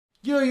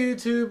Yo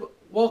YouTube,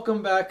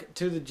 welcome back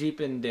to the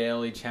Jeepin'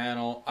 Daily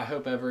channel. I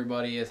hope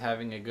everybody is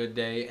having a good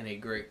day and a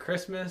great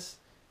Christmas.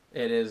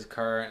 It is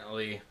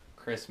currently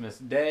Christmas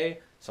Day,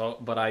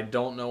 but I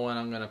don't know when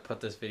I'm going to put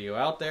this video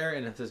out there,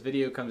 and if this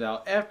video comes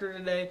out after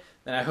today,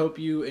 then I hope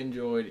you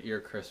enjoyed your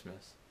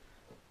Christmas.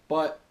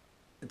 But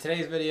in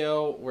today's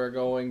video, we're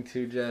going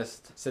to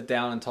just sit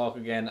down and talk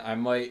again. I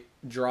might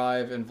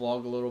drive and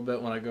vlog a little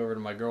bit when I go over to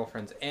my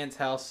girlfriend's aunt's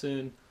house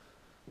soon,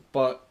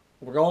 but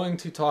we're going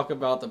to talk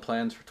about the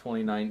plans for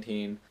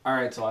 2019.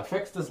 Alright, so I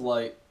fixed this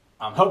light.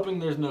 I'm hoping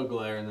there's no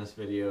glare in this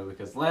video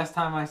because last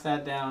time I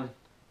sat down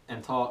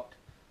and talked,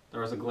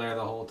 there was a glare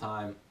the whole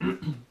time.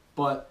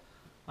 But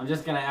I'm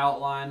just going to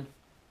outline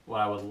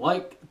what I would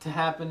like to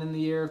happen in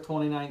the year of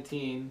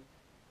 2019.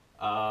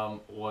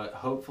 What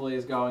hopefully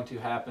is going to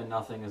happen.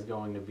 Nothing is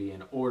going to be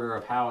in order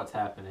of how it's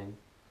happening.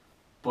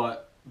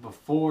 But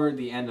before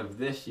the end of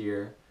this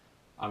year,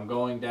 I'm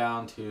going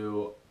down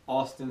to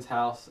Austin's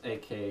house,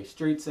 aka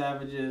Street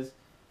Savages.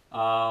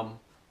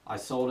 I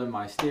sold him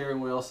my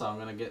steering wheel, so I'm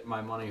gonna get my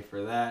money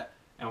for that,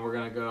 and we're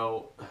gonna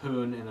go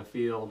hoon in a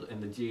field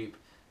in the Jeep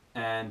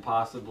and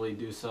possibly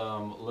do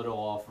some little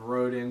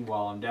off-roading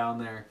while I'm down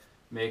there,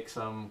 make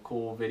some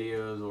cool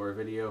videos or a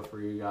video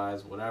for you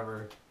guys,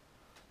 whatever.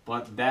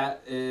 But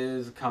that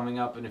is coming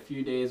up in a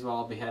few days while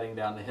I'll be heading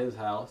down to his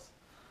house.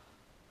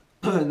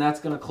 And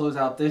that's gonna close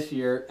out this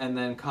year, and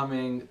then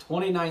coming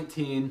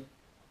 2019,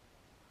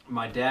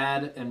 my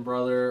dad and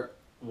brother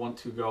want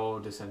to go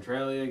to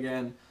Centralia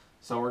again,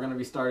 so we're going to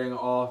be starting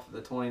off the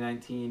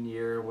 2019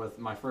 year with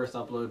my first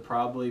upload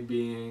probably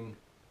being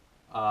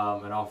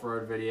an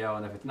off-road video,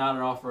 and if it's not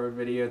an off-road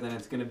video, then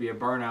it's going to be a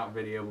burnout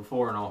video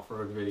before an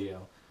off-road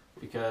video,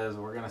 because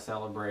we're going to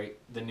celebrate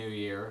the new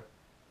year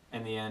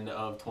and the end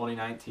of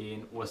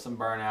 2019 with some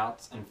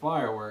burnouts and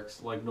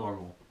fireworks like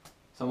normal.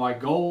 So my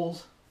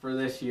goals for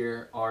this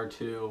year are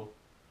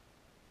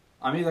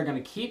I'm either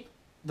going to keep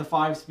the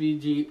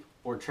 5-speed Jeep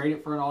or trade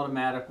it for an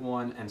automatic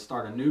one and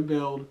start a new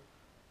build.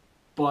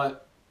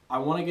 But I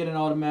want to get an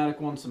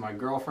automatic one so my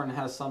girlfriend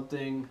has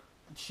something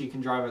she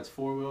can drive. It's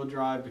 4-wheel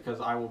drive,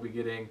 because I will be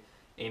getting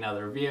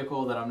another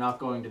vehicle that I'm not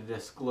going to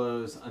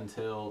disclose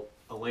until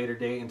a later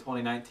date in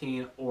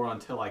 2019 or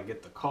until I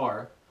get the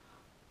car.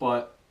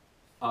 But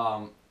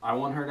I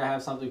want her to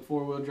have something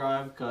 4-wheel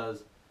drive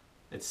because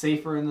it's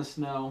safer in the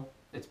snow,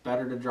 it's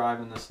better to drive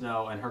in the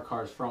snow, and her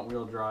car's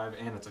front-wheel drive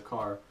and it's a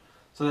car.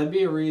 So that'd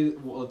be a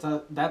reason.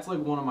 Well, that's like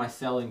one of my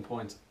selling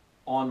points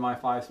on my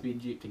 5-speed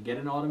Jeep, to get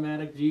an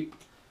automatic Jeep.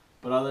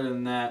 But other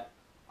than that,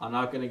 I'm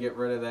not going to get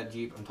rid of that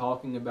Jeep. I'm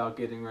talking about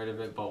getting rid of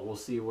it, but we'll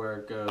see where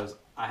it goes.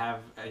 I have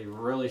a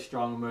really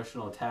strong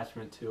emotional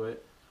attachment to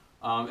it.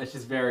 It's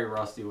just very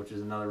rusty, which is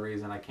another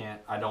reason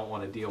I don't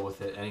want to deal with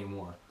it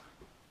anymore.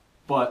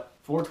 But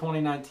for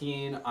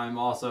 2019, I'm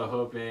also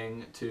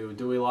hoping to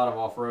do a lot of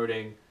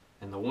off-roading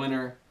in the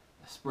winter,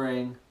 the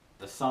spring,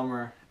 the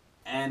summer,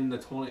 and the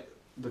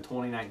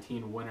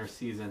 2019 winter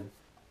season.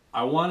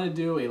 I want to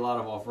do a lot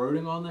of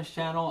off-roading on this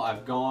channel.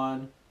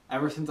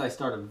 Ever since I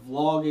started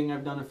vlogging,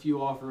 I've done a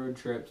few off-road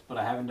trips, but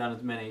I haven't done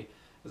as many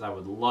as I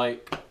would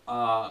like.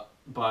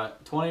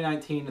 But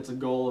 2019, it's a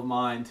goal of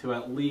mine to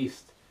at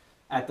least,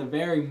 at the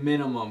very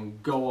minimum,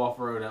 go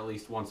off-road at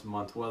least once a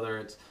month, whether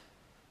it's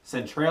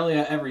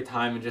Centralia every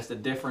time and just a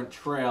different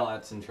trail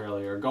at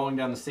Centralia, or going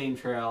down the same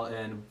trail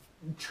and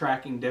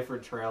tracking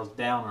different trails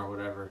down or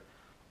whatever,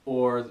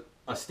 or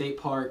a state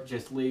park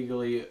just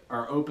legally,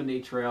 or opened a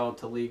trail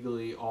to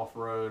legally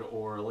off-road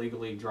or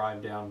legally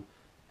drive down,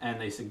 and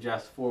they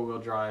suggest 4-wheel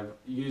drive,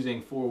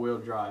 using 4-wheel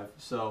drive.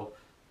 So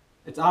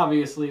it's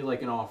obviously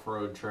like an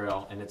off-road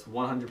trail, and it's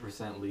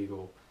 100%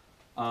 legal.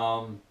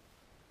 I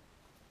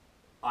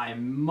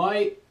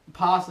might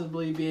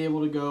possibly be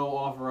able to go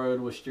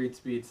off-road with Street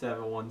Speed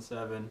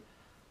 717.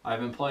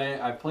 I've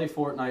played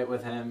Fortnite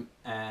with him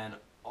and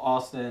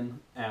Austin,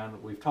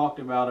 and we've talked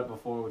about it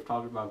before. We've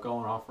talked about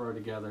going off-road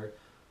together.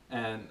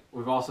 And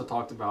we've also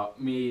talked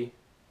about me,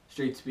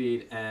 Street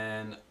Speed,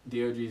 and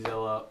the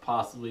OGzilla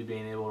possibly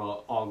being able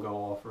to all go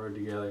off-road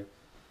together.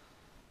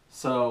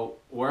 So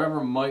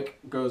wherever Mike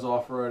goes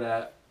off-road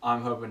at,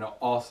 I'm hoping to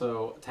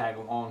also tag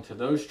along to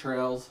those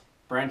trails,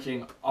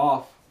 branching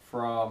off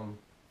from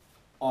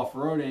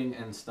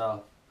off-roading and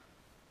stuff.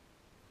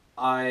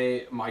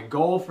 My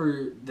goal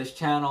for this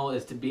channel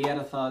is to be at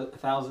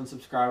 1,000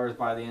 subscribers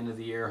by the end of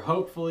the year.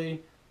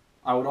 Hopefully,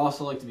 I would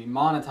also like to be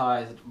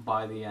monetized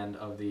by the end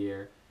of the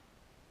year.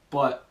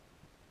 But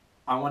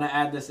I want to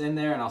add this in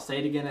there, and I'll say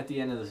it again at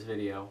the end of this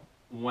video.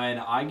 When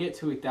I get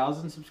to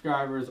 1,000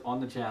 subscribers on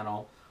the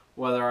channel,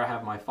 whether I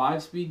have my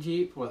 5-speed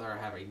Jeep, whether I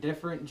have a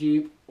different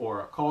Jeep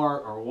or a car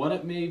or what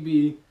it may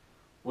be,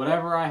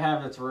 whatever I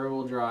have that's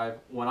rear-wheel drive,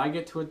 when I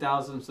get to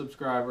 1,000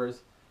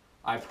 subscribers,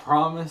 I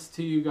promise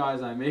to you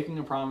guys, I'm making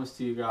a promise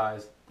to you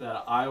guys,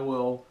 that I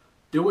will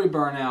do a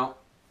burnout,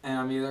 and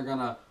I'm either going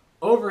to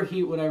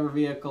overheat whatever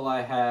vehicle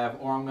I have,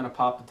 or I'm going to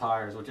pop the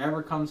tires,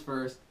 whichever comes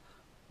first.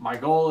 My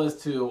goal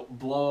is to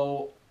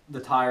blow the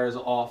tires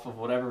off of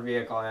whatever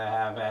vehicle I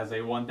have as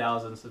a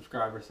 1,000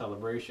 subscriber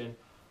celebration.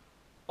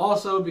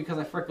 Also, because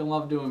I freaking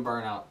love doing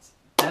burnouts.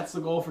 that's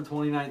the goal for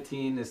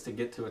 2019, is to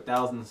get to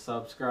 1,000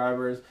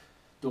 subscribers.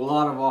 Do a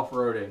lot of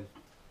off-roading.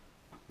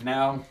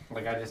 Now,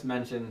 like I just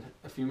mentioned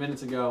a few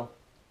minutes ago,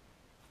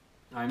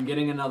 I'm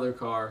getting another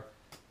car.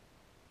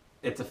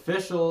 It's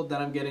official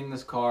that I'm getting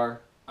this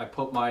car. I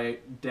put my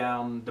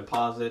down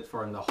deposit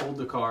for him to hold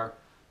the car.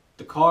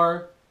 The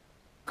car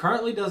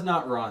currently does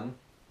not run.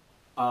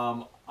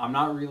 I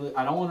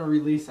don't want to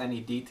release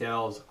any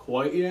details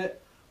quite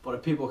yet, but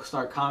if people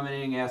start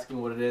commenting,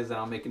 asking what it is, then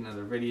I'll make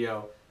another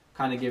video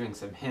kind of giving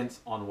some hints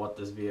on what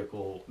this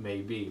vehicle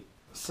may be.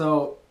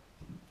 So,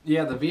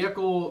 yeah, the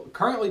vehicle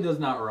currently does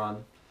not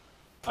run.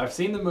 I've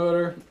seen the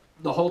motor.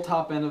 The whole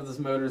top end of this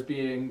motor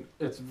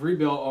it's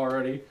rebuilt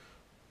already.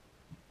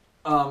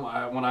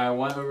 When I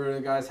went over to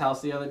the guy's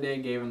house the other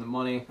day, gave him the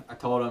money. I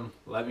told him,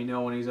 let me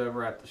know when he's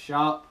over at the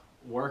shop,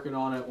 working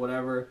on it,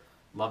 whatever.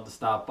 Love to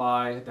stop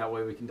by. That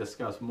way we can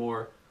discuss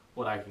more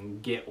what I can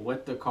get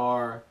with the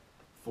car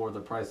for the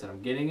price that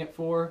I'm getting it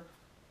for.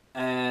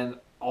 And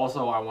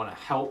also I want to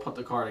help put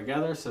the car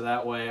together, so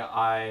that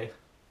way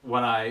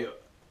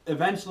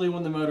eventually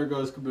when the motor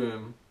goes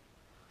kaboom,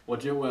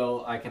 which it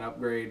will, I can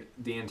upgrade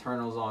the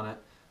internals on it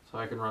so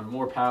I can run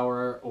more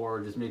power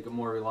or just make it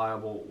more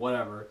reliable,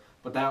 whatever.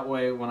 But that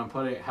way, when I'm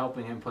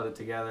helping him put it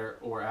together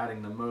or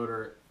adding the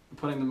motor,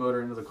 putting the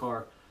motor into the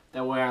car,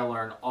 that way I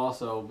learn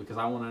also, because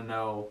I want to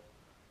know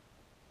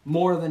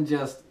more than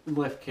just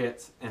lift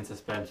kits and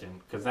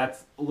suspension, because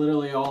that's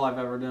literally all I've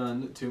ever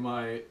done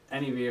to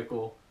any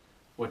vehicle,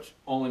 which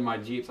only my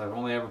Jeeps, I've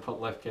only ever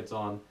put lift kits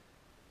on.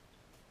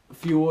 A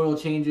few oil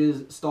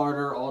changes,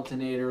 starter,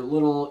 alternator,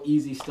 little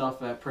easy stuff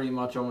that pretty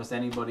much almost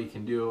anybody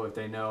can do if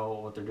they know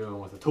what they're doing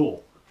with a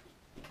tool.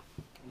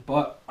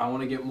 But I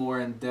want to get more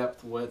in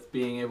depth with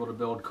being able to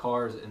build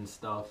cars and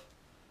stuff.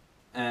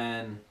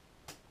 And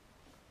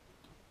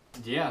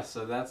yeah,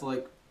 so that's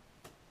like,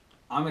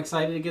 I'm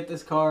excited to get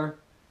this car.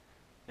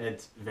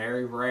 It's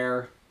very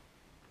rare.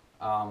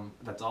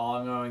 That's all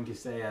I'm going to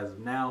say as of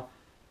now.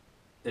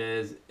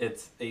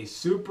 It's a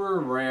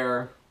super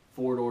rare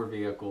four-door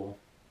vehicle.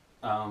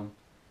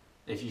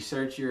 If you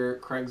search your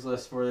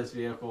Craigslist for this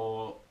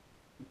vehicle,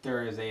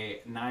 there is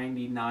a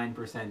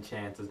 99%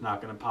 chance it's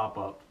not going to pop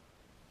up.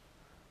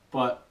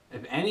 But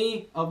if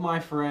any of my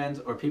friends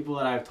or people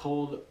that I've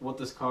told what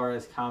this car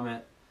is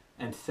comment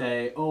and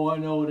say, oh, I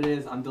know what it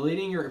is, I'm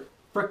deleting your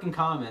frickin'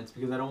 comments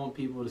because I don't want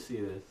people to see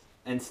this.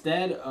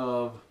 Instead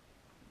of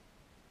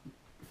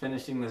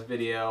finishing this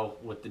video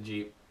with the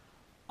Jeep,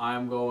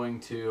 I'm going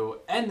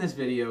to end this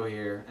video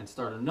here and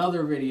start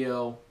another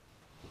video.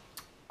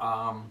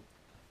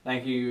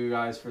 Thank you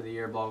guys for the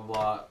year, blah, blah,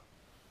 blah.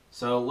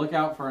 So look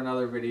out for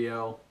another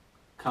video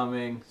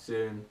coming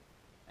soon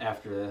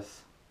after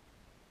this.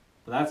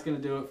 But that's going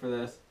to do it for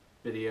this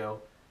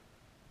video.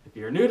 If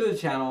you're new to the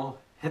channel,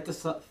 hit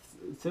the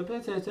if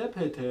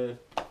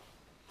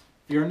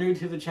you're new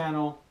to the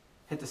channel,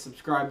 hit the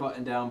subscribe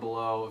button down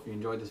below. If you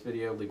enjoyed this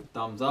video, leave a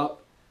thumbs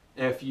up.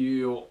 If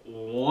you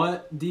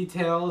want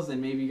details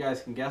and maybe you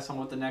guys can guess on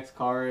what the next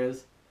car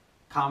is,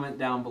 comment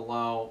down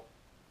below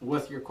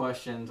with your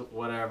questions,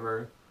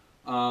 whatever.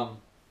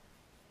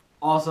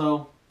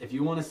 Also, if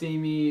you want to see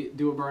me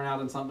do a burnout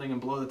on something and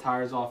blow the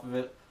tires off of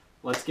it,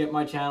 let's get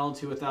my channel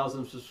to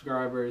 1,000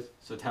 subscribers.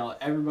 So tell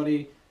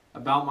everybody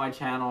about my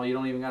channel. You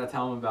don't even got to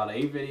tell them about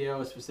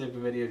a specific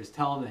video. Just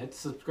tell them to hit the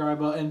subscribe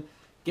button.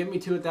 Get me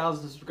to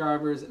 1,000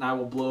 subscribers and I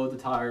will blow the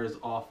tires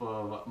off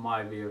of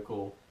my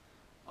vehicle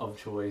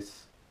of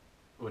choice,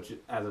 which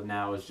as of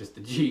now is just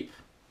the Jeep.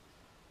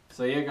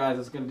 So yeah guys,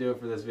 that's going to do it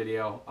for this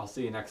video. I'll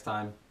see you next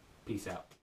time. Peace out.